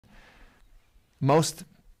Most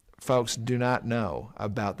folks do not know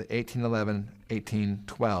about the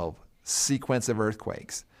 1811-1812 sequence of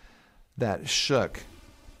earthquakes that shook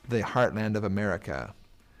the heartland of America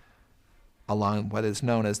along what is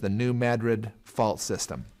known as the new Madrid Fault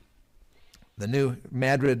System. The new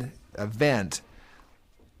Madrid event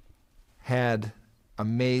had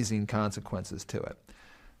amazing consequences to it.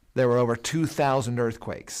 There were over 2,000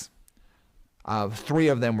 earthquakes. 3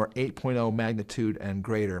 of them were 8.0 magnitude and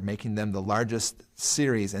greater, making them the largest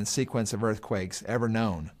series and sequence of earthquakes ever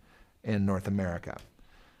known in North America.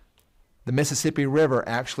 The Mississippi River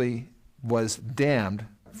actually was dammed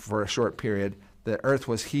for a short period. The earth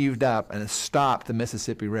was heaved up and it stopped the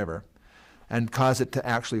Mississippi River and caused it to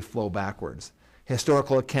actually flow backwards.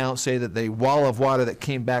 Historical accounts say that the wall of water that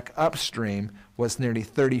came back upstream was nearly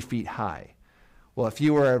 30 feet high. Well, if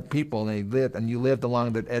you were a people and you lived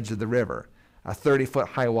along the edge of the river, a 30-foot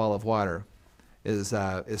high wall of water is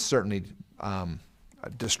certainly a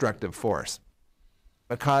destructive force.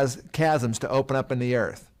 It caused chasms to open up in the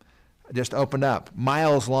earth, just opened up,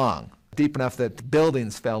 miles long, deep enough that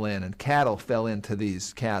buildings fell in and cattle fell into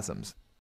these chasms.